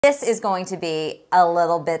This is going to be a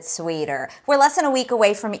little bit sweeter. We're less than a week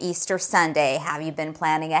away from Easter Sunday. Have you been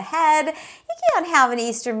planning ahead? You can't have an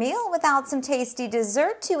Easter meal without some tasty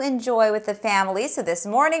dessert to enjoy with the family. So this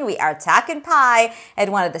morning we are talking pie at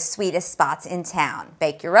one of the sweetest spots in town.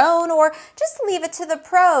 Bake your own or just leave it to the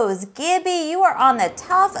pros. Gibby, you are on the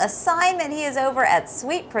tough assignment. He is over at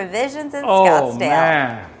Sweet Provisions in Scottsdale.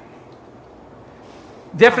 Man.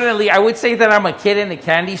 Definitely, I would say that I'm a kid in a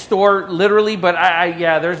candy store, literally, but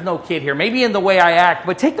yeah, there's no kid here. Maybe in the way I act,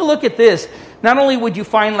 but take a look at this. Not only would you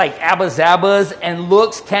find like Abba Zabbas and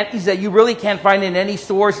Looks, candies that you really can't find in any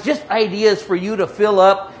stores, just ideas for you to fill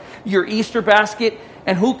up your Easter basket.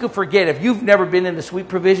 And who could forget, if you've never been into Sweet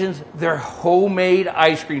Provisions, their homemade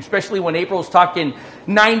ice cream, especially when April's talking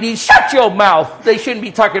 90s. Shut your mouth. They shouldn't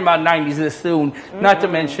be talking about 90s this soon. Not to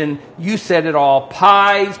mention, you said it all,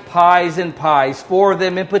 pies, pies, and pies. Four of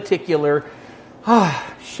them in particular.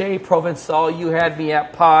 Chez Provençal, you had me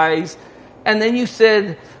at pies. And then you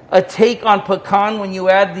said a take on pecan when you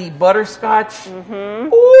add the butterscotch.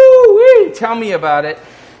 Ooh-wee, tell me about it.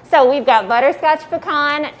 So we've got butterscotch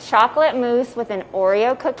pecan, chocolate mousse with an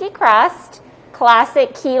Oreo cookie crust,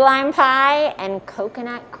 classic key lime pie, and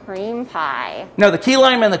coconut cream pie. Now the key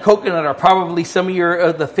lime and the coconut are probably some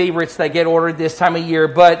of the favorites that get ordered this time of year,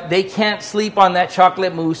 but they can't sleep on that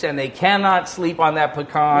chocolate mousse and they cannot sleep on that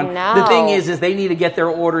pecan. No. The thing is they need to get their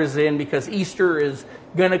orders in because Easter is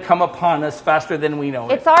going to come upon us faster than we know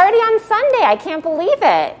it. It's already on Sunday. I can't believe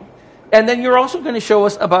it. And then you're also going to show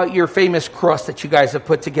us about your famous crust that you guys have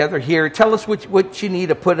put together here. Tell us what you need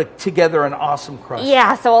to put together an awesome crust.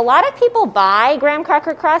 Yeah, so a lot of people buy graham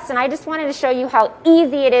cracker crust, and I just wanted to show you how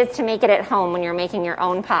easy it is to make it at home when you're making your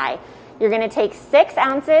own pie. You're going to take 6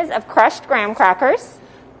 ounces of crushed graham crackers,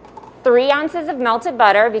 3 ounces of melted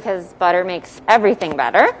butter, because butter makes everything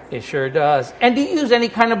better. It sure does. And do you use any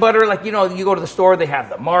kind of butter? Like, you know, you go to the store, they have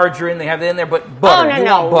the margarine, they have it in there, but butter. Oh,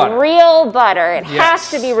 no, butter. Real butter. It Yes. has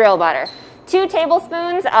to be real butter. 2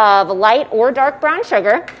 tablespoons of light or dark brown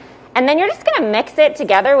sugar. And then you're just going to mix it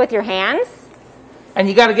together with your hands. And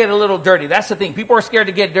you got to get a little dirty. That's the thing. People are scared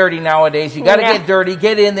to get dirty nowadays. You got to get dirty,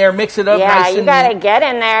 get in there, mix it up nice and neat. Yeah, you got to get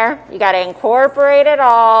in there. You got to incorporate it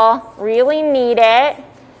all, really knead it.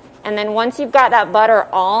 And then once you've got that butter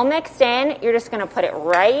all mixed in, you're just going to put it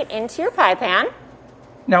right into your pie pan.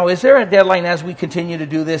 Now, is there a deadline as we continue to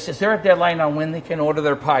do this? Is there a deadline on when they can order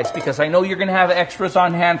their pies? Because I know you're going to have extras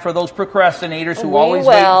on hand for those procrastinators who always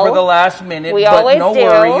wait for the last minute. But no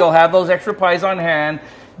worry, you'll have those extra pies on hand.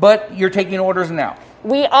 But you're taking orders now.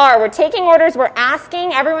 We are. We're taking orders. We're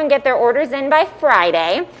asking everyone get their orders in by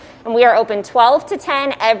Friday. And we are open 12 to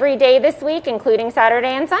 10 every day this week, including Saturday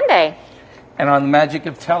and Sunday. And on the magic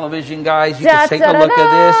of television, guys, you can take a look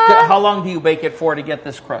at this. How long do you bake it for to get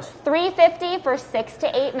this crust? 350 for 6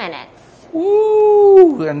 to 8 minutes.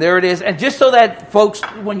 Ooh, and there it is. And just so that, folks,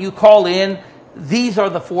 when you call in, these are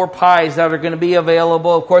the 4 pies that are going to be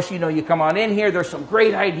available. Of course, you know, you come on in here. There's some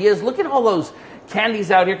great ideas. Look at all those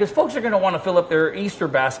candies out here because folks are going to want to fill up their Easter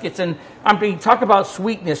baskets. And I'm going to talk about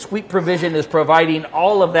sweetness. Sweet Provision is providing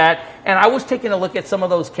all of that. And I was taking a look at some of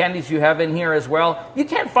those candies you have in here as well. You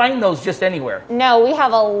can't find those just anywhere. No, we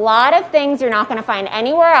have a lot of things you're not going to find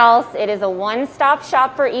anywhere else. It is a one-stop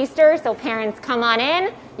shop for Easter. So parents, come on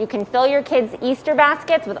in. You can fill your kids' Easter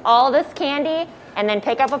baskets with all this candy and then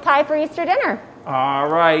pick up a pie for Easter dinner. All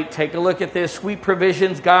right, take a look at this. Sweet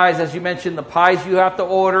Provisions, guys. As you mentioned, the pies you have to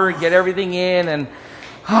order and get everything in. And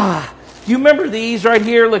you remember these right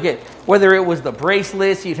here? Look at whether it was the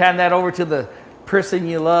bracelets, you'd hand that over to the person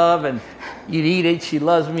you love and you'd eat it. She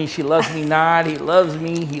loves me not. He loves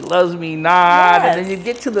me not. Yes. And then you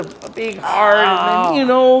get to the big heart and then, you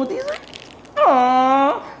know, these are,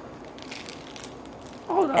 aww.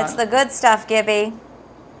 Hold on. It's the good stuff, Gibby.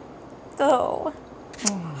 Oh.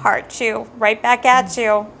 Heart chew, right back at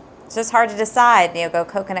you. It's just hard to decide. You go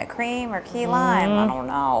coconut cream or key lime. I don't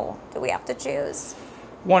know. Do we have to choose?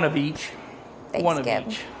 One of each. Thanks, One of Gib.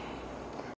 each.